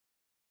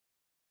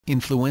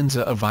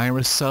Influenza A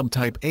virus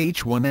subtype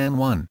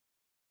H1N1.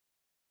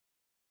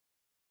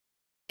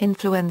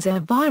 Influenza A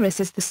virus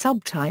is the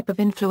subtype of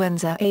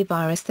Influenza A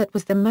virus that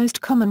was the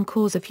most common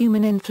cause of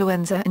human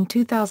influenza in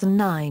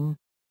 2009.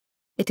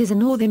 It is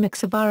an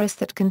Orthomyxovirus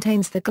that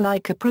contains the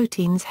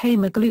glycoproteins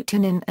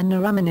Haemagglutinin and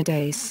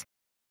Neuraminidase.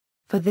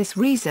 For this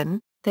reason,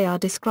 they are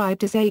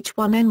described as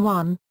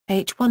H1N1,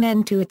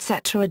 H1N2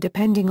 etc.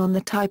 depending on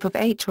the type of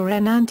H or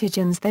N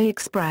antigens they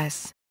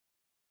express.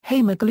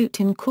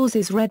 Haemagglutin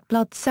causes red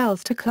blood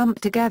cells to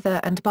clump together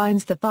and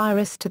binds the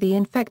virus to the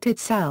infected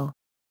cell.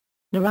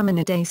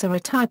 Neuraminidase are a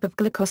type of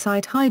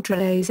glycoside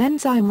hydrolase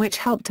enzyme which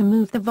help to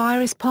move the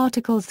virus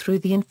particles through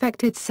the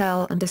infected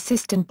cell and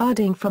assist in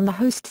budding from the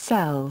host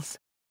cells.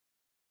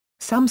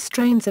 Some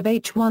strains of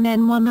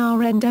H1N1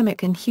 are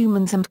endemic in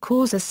humans and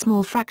cause a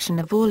small fraction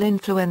of all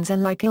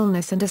influenza-like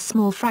illness and a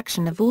small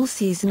fraction of all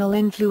seasonal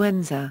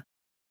influenza.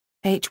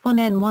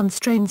 H1N1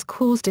 strains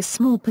caused a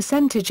small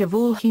percentage of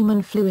all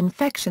human flu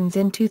infections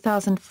in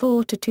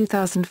 2004 to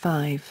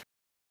 2005.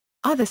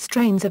 Other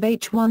strains of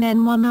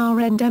H1N1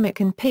 are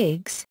endemic in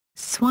pigs,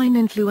 swine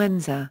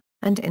influenza,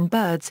 and in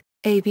birds,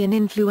 avian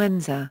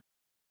influenza.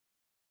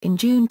 In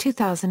June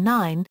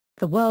 2009,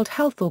 the World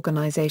Health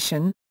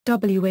Organization,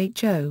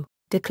 WHO,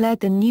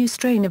 declared the new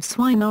strain of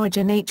swine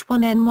origin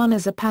H1N1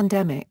 as a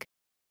pandemic.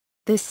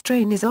 This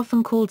strain is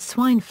often called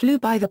swine flu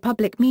by the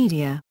public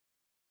media.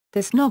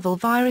 This novel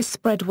virus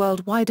spread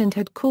worldwide and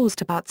had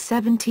caused about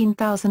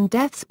 17,000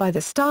 deaths by the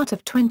start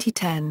of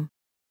 2010.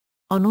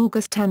 On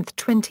August 10,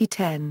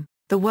 2010,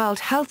 the World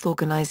Health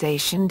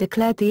Organization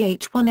declared the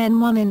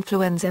H1N1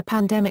 influenza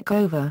pandemic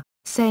over,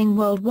 saying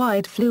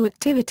worldwide flu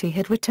activity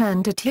had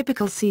returned to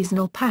typical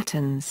seasonal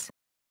patterns.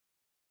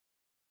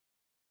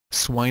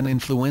 Swine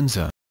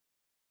influenza.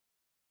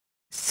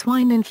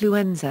 Swine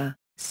influenza,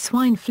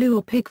 swine flu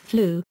or pig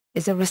flu,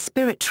 is a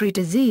respiratory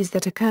disease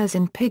that occurs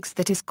in pigs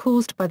that is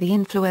caused by the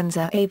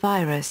Influenza A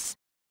virus.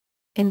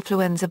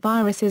 Influenza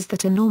viruses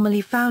that are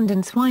normally found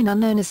in swine are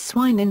known as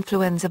swine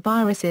influenza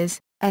viruses,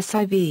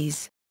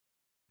 SIVs.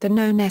 The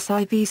known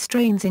SIV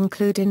strains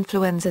include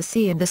Influenza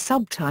C and the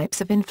subtypes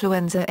of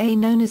Influenza A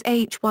known as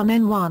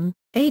H1N1,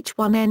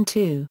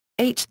 H1N2,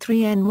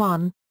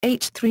 H3N1,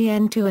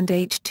 H3N2 and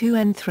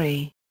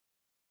H2N3.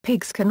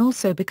 Pigs can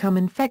also become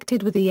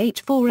infected with the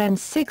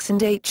H4N6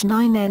 and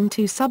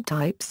H9N2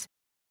 subtypes.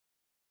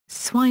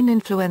 Swine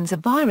influenza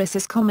virus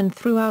is common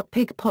throughout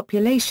pig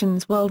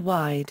populations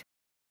worldwide.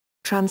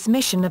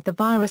 Transmission of the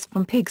virus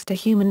from pigs to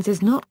humans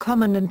is not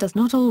common and does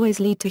not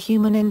always lead to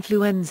human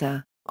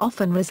influenza,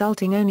 often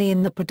resulting only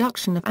in the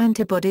production of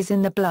antibodies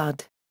in the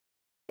blood.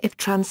 If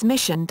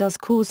transmission does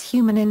cause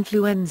human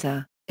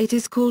influenza, it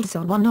is called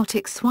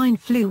zoonotic swine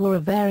flu or a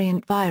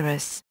variant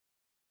virus.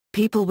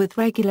 People with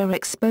regular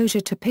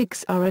exposure to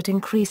pigs are at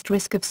increased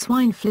risk of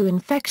swine flu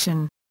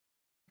infection.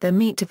 The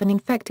meat of an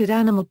infected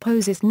animal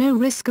poses no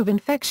risk of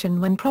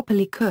infection when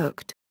properly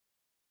cooked.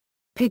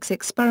 Pigs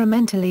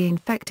experimentally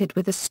infected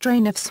with a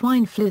strain of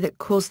swine flu that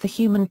caused the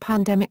human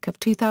pandemic of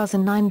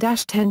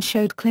 2009-10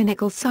 showed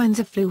clinical signs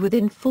of flu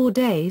within 4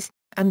 days,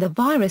 and the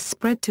virus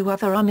spread to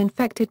other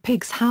uninfected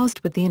pigs housed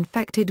with the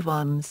infected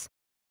ones.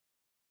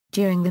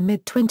 During the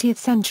mid-20th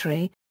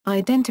century,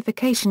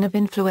 identification of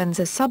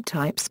influenza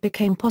subtypes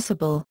became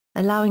possible,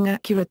 allowing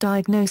accurate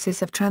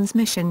diagnosis of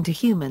transmission to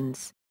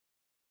humans.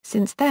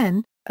 Since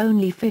then,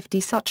 only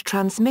 50 such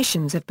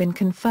transmissions have been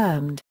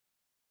confirmed.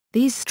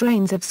 These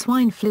strains of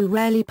swine flu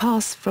rarely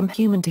pass from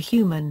human to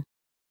human.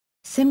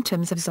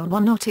 Symptoms of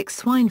zoonotic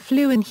swine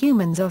flu in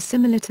humans are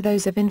similar to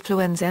those of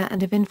influenza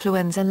and of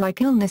influenza-like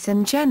illness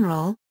in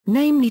general,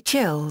 namely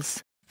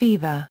chills,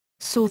 fever,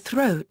 sore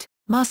throat,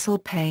 muscle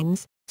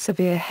pains,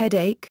 severe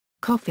headache,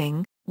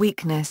 coughing,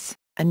 weakness,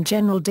 and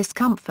general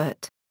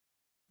discomfort.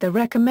 The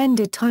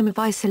recommended time of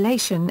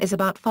isolation is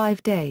about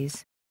 5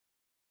 days.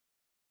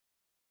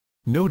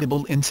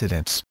 Notable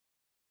incidents.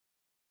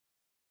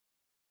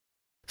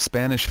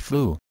 Spanish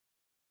flu.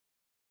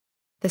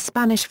 The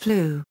Spanish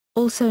flu,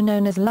 also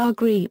known as la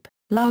gripe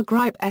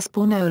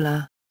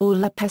española, or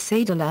la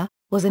pasadula,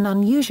 was an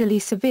unusually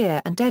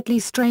severe and deadly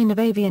strain of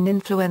avian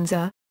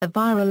influenza, a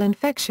viral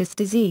infectious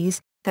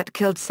disease, that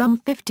killed some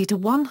 50 to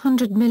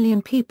 100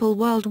 million people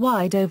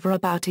worldwide over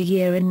about a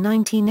year in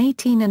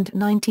 1918 and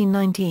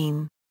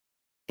 1919.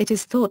 It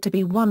is thought to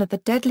be one of the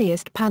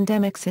deadliest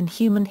pandemics in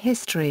human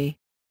history.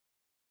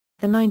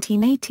 The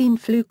 1918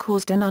 flu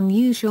caused an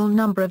unusual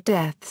number of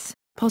deaths,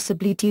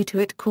 possibly due to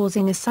it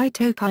causing a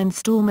cytokine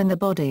storm in the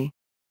body.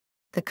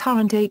 The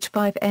current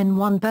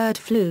H5N1 bird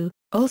flu,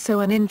 also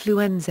an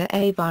influenza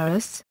A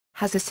virus,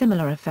 has a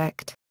similar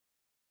effect.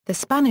 The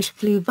Spanish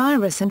flu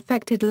virus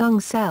infected lung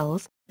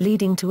cells,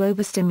 leading to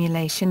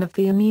overstimulation of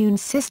the immune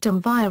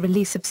system via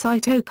release of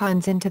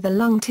cytokines into the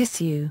lung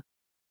tissue.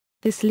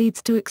 This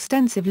leads to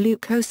extensive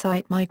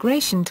leukocyte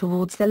migration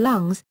towards the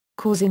lungs,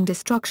 causing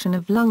destruction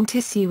of lung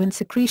tissue and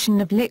secretion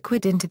of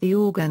liquid into the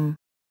organ.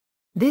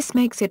 This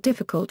makes it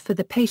difficult for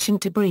the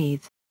patient to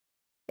breathe.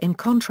 In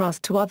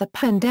contrast to other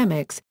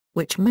pandemics,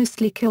 which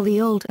mostly kill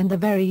the old and the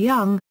very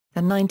young,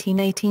 the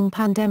 1918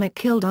 pandemic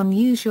killed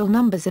unusual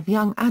numbers of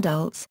young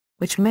adults,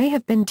 which may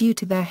have been due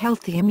to their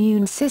healthy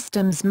immune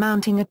systems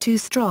mounting a too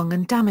strong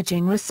and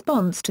damaging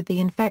response to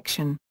the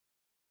infection.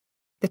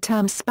 The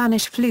term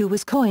Spanish flu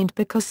was coined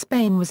because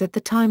Spain was at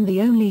the time the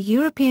only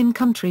European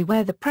country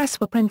where the press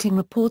were printing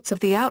reports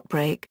of the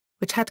outbreak,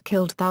 which had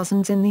killed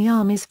thousands in the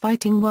armies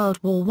fighting World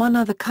War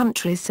I. Other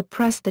countries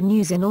suppressed the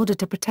news in order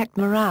to protect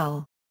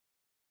morale.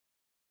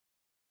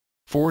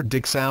 Fort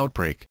Dix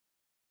outbreak.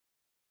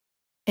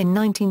 In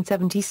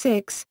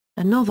 1976,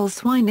 a novel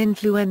swine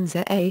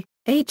influenza A,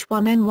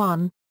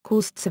 H1N1,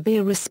 caused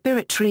severe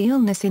respiratory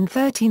illness in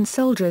 13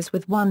 soldiers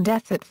with one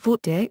death at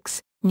Fort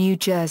Dix, New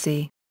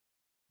Jersey.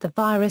 The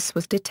virus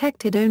was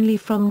detected only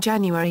from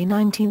January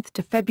 19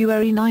 to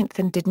February 9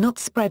 and did not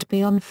spread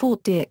beyond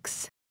Fort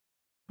Dix.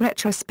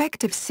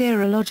 Retrospective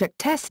serologic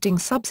testing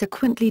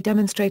subsequently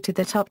demonstrated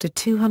that up to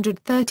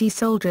 230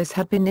 soldiers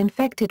had been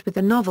infected with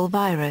the novel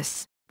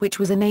virus, which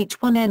was an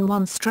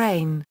H1N1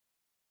 strain.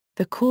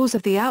 The cause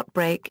of the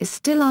outbreak is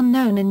still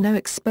unknown and no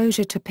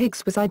exposure to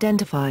pigs was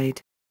identified.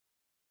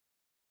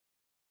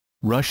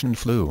 Russian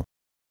flu.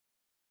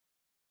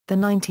 The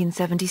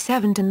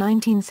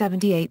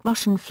 1977–1978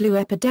 Russian flu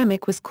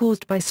epidemic was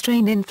caused by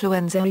strain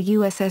influenza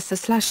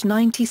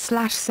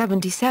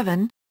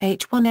USS/90/77,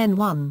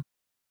 H1N1.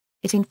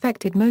 It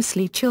infected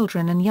mostly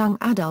children and young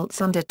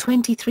adults under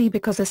 23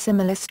 because a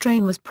similar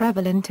strain was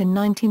prevalent in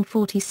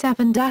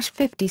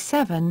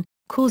 1947–57,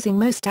 causing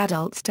most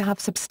adults to have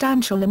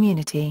substantial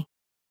immunity.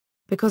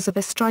 Because of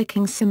a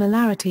striking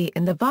similarity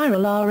in the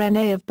viral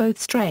RNA of both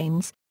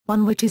strains,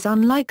 one which is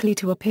unlikely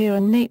to appear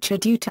in nature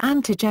due to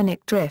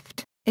antigenic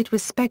drift, it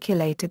was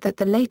speculated that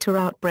the later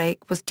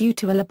outbreak was due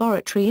to a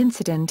laboratory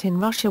incident in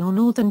Russia or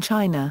northern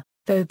China,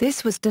 though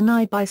this was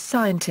denied by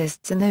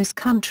scientists in those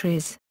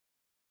countries.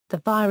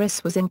 The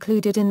virus was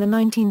included in the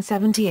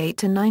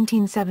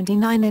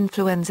 1978–1979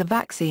 influenza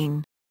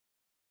vaccine.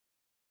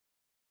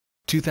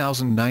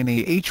 2009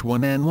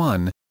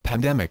 H1N1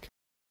 pandemic.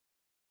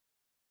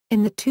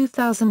 In the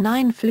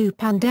 2009 flu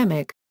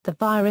pandemic, the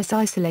virus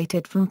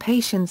isolated from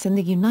patients in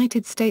the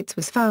United States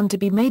was found to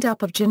be made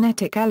up of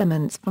genetic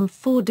elements from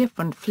 4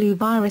 different flu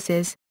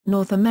viruses: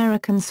 North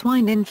American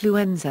swine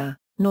influenza,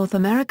 North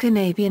American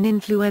avian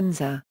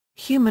influenza,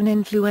 human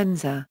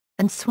influenza,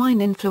 and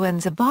swine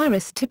influenza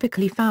virus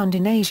typically found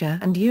in Asia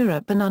and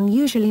Europe, an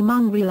unusually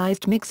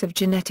mongrelized mix of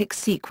genetic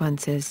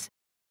sequences.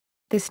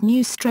 This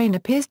new strain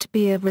appears to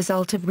be a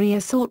result of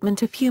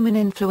reassortment of human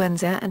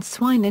influenza and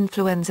swine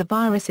influenza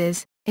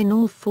viruses, in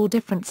all 4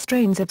 different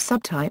strains of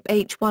subtype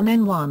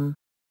H1N1.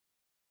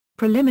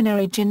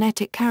 Preliminary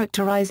genetic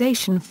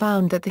characterization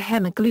found that the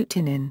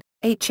Haemagglutinin,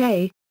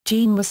 HA,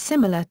 gene was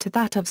similar to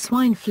that of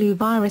swine flu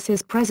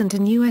viruses present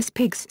in U.S.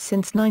 pigs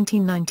since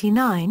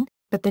 1999,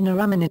 but the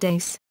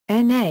Neuraminidase,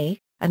 NA,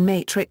 and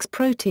matrix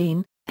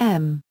protein,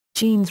 M,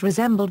 genes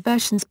resembled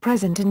versions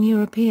present in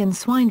European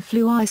swine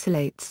flu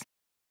isolates.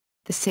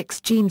 The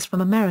 6 genes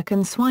from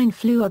American swine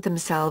flu are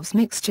themselves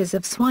mixtures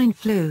of swine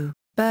flu,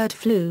 bird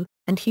flu,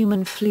 and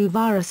human flu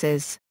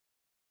viruses.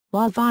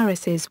 While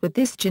viruses with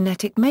this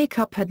genetic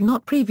makeup had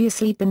not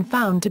previously been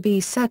found to be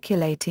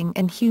circulating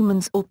in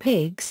humans or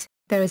pigs,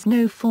 there is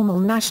no formal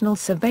national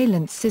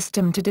surveillance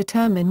system to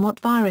determine what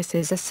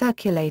viruses are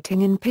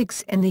circulating in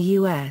pigs in the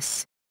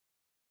U.S.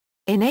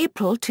 In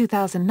April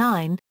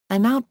 2009,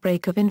 an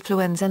outbreak of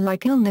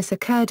influenza-like illness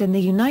occurred in the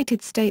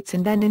United States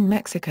and then in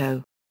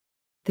Mexico.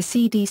 The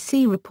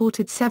CDC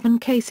reported 7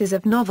 cases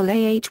of novel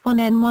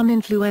H1N1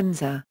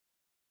 influenza.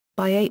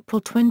 By April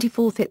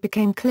 24 it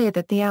became clear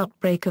that the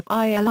outbreak of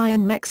ILI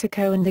in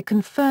Mexico and the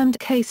confirmed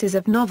cases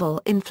of novel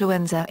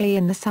influenza A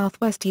in the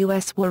southwest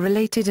U.S. were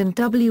related, and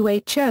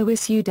WHO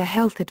issued a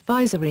health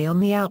advisory on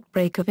the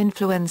outbreak of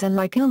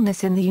influenza-like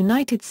illness in the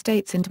United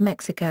States and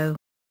Mexico.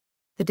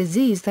 The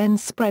disease then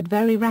spread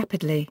very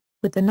rapidly,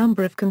 with the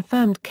number of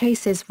confirmed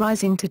cases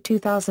rising to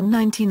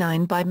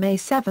 2,099 by May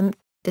 7,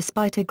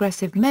 despite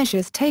aggressive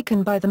measures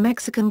taken by the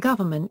Mexican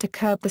government to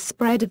curb the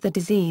spread of the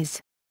disease.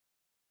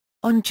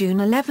 On June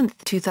 11,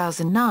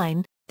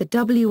 2009, the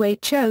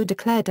WHO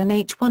declared an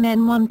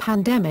H1N1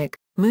 pandemic,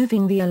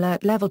 moving the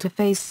alert level to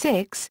Phase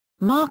 6,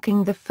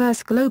 marking the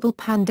first global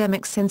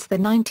pandemic since the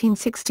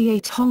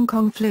 1968 Hong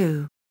Kong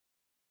flu.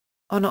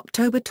 On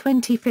October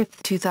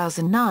 25,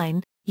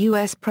 2009,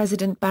 U.S.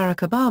 President Barack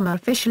Obama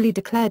officially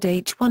declared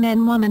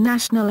H1N1 a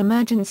national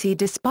emergency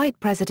despite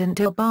President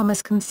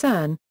Obama's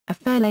concern. A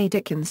Fairleigh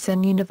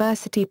Dickinson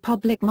University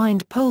Public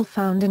Mind poll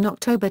found in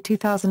October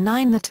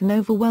 2009 that an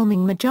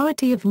overwhelming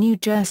majority of New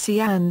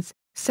Jerseyans,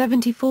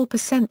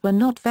 74%, were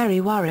not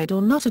very worried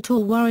or not at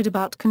all worried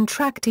about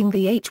contracting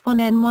the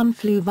H1N1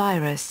 flu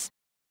virus.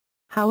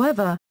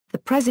 However, the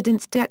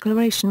president's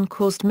declaration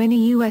caused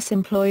many U.S.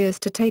 employers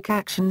to take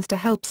actions to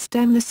help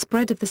stem the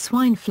spread of the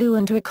swine flu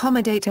and to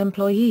accommodate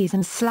employees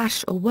and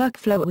slash or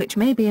workflow which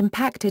may be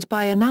impacted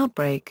by an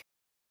outbreak.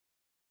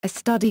 A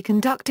study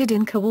conducted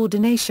in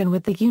coordination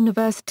with the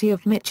University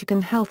of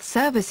Michigan Health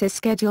Services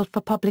scheduled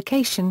for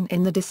publication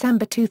in the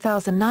December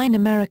 2009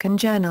 American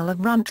Journal of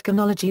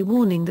Röntgenology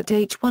warning that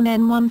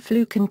H1N1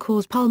 flu can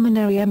cause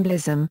pulmonary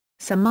embolism,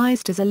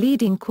 surmised as a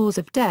leading cause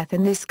of death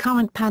in this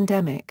current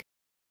pandemic.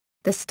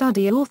 The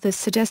study authors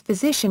suggest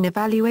physician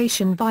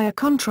evaluation via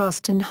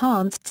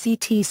contrast-enhanced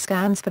CT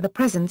scans for the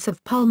presence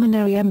of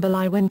pulmonary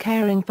emboli when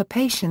caring for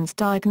patients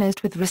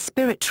diagnosed with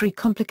respiratory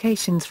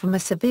complications from a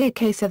severe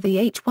case of the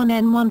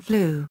H1N1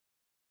 flu.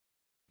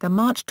 The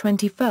March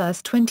 21,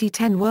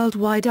 2010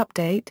 worldwide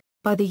update,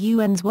 by the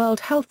UN's World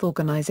Health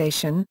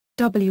Organization,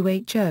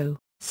 WHO,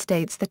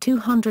 states that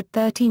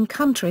 213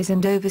 countries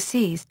and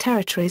overseas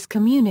territories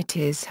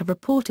communities have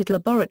reported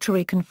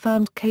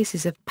laboratory-confirmed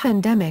cases of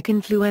pandemic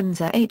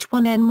influenza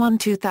H1N1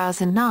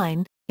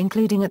 2009,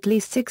 including at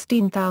least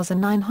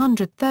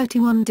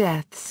 16,931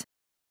 deaths.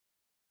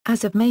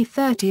 As of May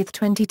 30,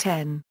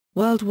 2010,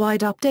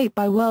 worldwide update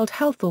by World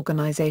Health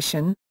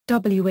Organization,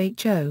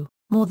 WHO,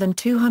 more than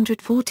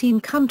 214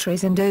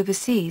 countries and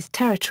overseas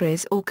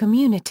territories or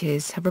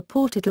communities have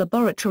reported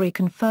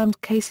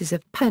laboratory-confirmed cases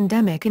of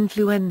pandemic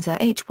influenza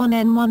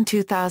H1N1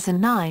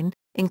 2009,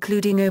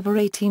 including over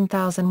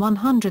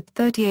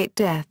 18,138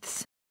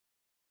 deaths.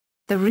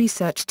 The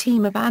research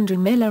team of Andrew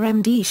Miller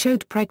MD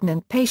showed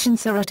pregnant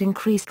patients are at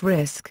increased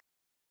risk.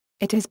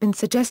 It has been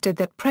suggested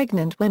that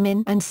pregnant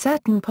women and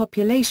certain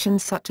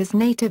populations such as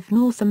Native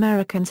North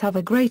Americans have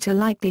a greater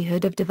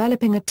likelihood of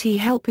developing a T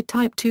helper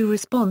type 2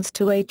 response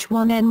to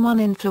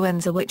H1N1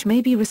 influenza, which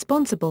may be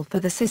responsible for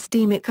the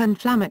systemic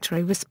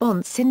inflammatory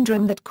response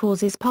syndrome that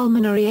causes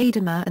pulmonary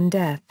edema and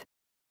death.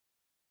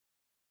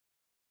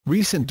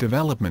 Recent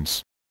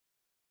developments.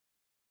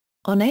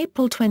 On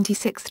April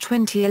 26,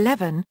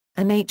 2011,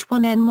 an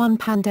H1N1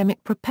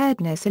 pandemic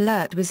preparedness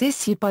alert was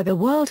issued by the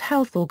World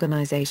Health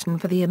Organization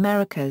for the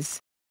Americas.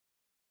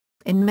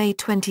 In May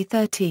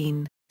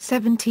 2013,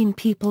 17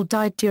 people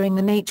died during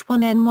an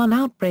H1N1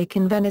 outbreak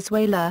in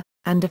Venezuela,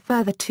 and a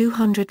further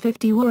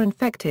 250 were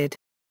infected.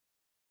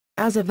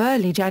 As of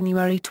early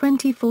January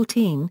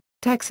 2014,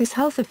 Texas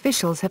health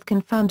officials have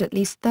confirmed at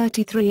least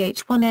 33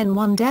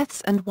 H1N1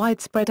 deaths and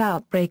widespread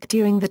outbreak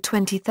during the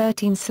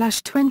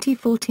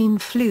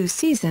 2013-2014 flu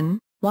season,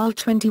 while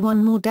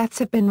 21 more deaths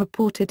have been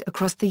reported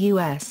across the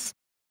U.S.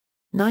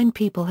 9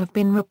 people have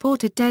been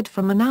reported dead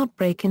from an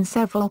outbreak in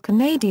several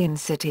Canadian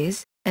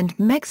cities, and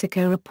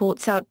Mexico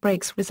reports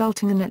outbreaks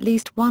resulting in at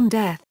least 1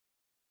 death.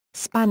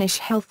 Spanish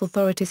health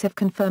authorities have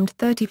confirmed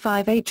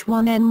 35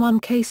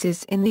 H1N1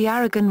 cases in the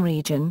Aragon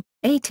region,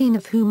 18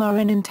 of whom are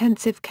in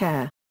intensive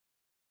care.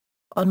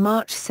 On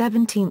March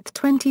 17,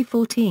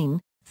 2014,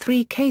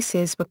 3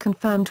 cases were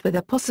confirmed with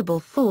a possible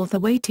 4th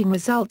awaiting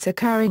results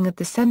occurring at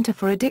the Centre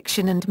for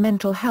Addiction and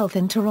Mental Health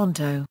in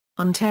Toronto,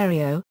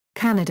 Ontario,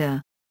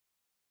 Canada.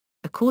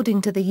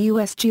 According to the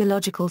U.S.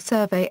 Geological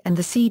Survey and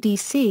the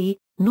CDC,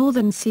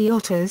 northern sea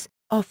otters,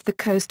 off the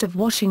coast of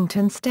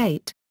Washington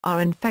state,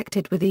 are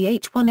infected with the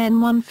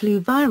H1N1 flu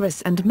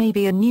virus and may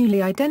be a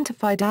newly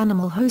identified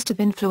animal host of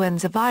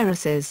influenza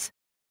viruses.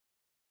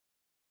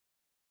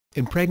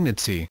 In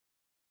pregnancy.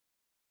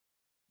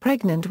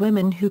 Pregnant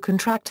women who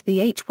contract the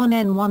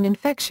H1N1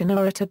 infection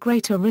are at a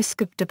greater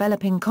risk of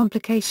developing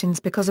complications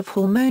because of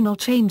hormonal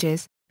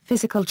changes,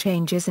 physical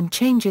changes and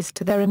changes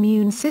to their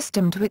immune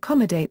system to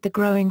accommodate the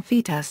growing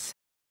fetus.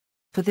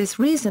 For this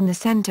reason, the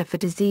Center for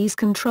Disease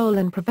Control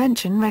and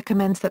Prevention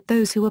recommends that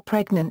those who are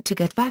pregnant to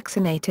get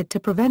vaccinated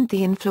to prevent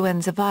the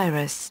influenza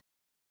virus.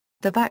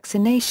 The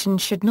vaccination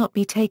should not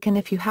be taken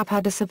if you have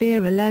had a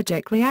severe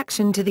allergic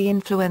reaction to the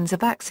influenza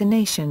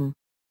vaccination.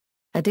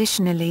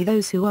 Additionally,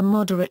 those who are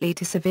moderately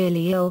to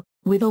severely ill,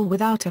 with or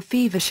without a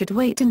fever, should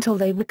wait until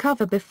they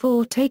recover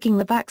before taking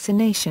the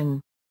vaccination.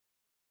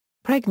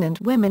 Pregnant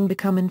women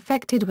become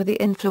infected with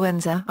the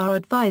influenza are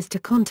advised to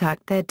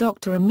contact their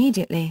doctor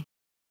immediately.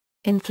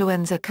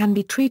 Influenza can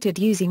be treated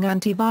using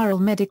antiviral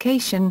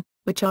medication,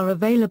 which are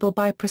available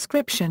by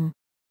prescription.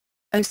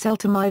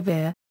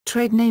 Oseltamivir,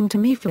 trade name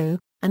Tamiflu,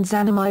 and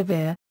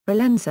zanamivir,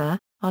 Relenza,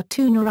 are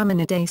 2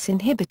 neuraminidase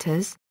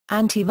inhibitors,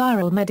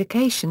 antiviral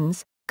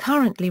medications,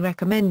 currently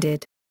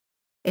recommended.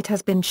 It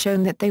has been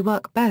shown that they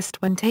work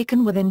best when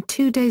taken within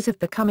 2 days of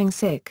becoming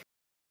sick.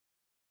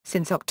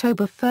 Since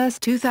October 1,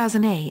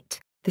 2008,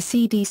 the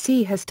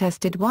CDC has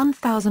tested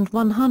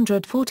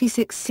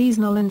 1,146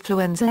 seasonal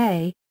influenza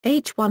A,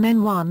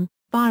 H1N1,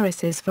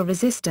 viruses for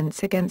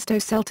resistance against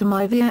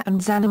oseltamivir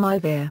and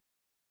zanamivir.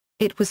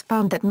 It was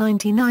found that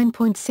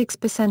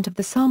 99.6% of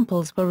the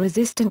samples were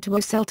resistant to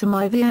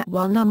oseltamivir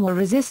while none were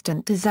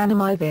resistant to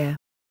zanamivir.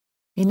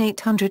 In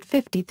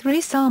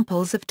 853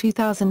 samples of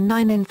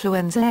 2009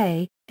 influenza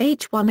A,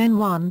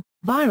 H1N1,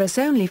 virus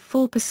only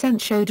 4%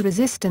 showed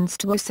resistance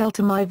to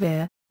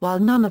oseltamivir, while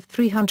none of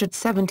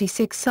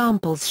 376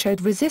 samples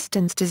showed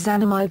resistance to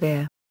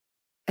zanamivir.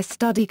 A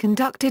study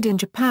conducted in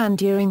Japan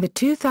during the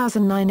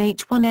 2009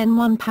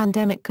 H1N1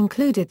 pandemic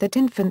concluded that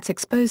infants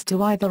exposed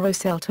to either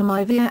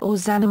oseltamivir or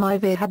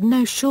zanamivir had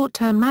no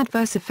short-term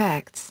adverse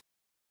effects.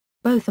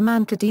 Both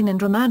amantadine and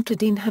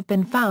ramantadine have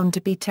been found to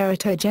be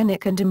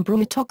teratogenic and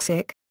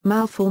embryotoxic,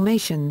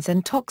 malformations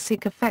and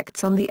toxic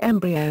effects on the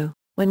embryo,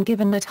 when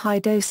given at high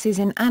doses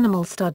in animal studies.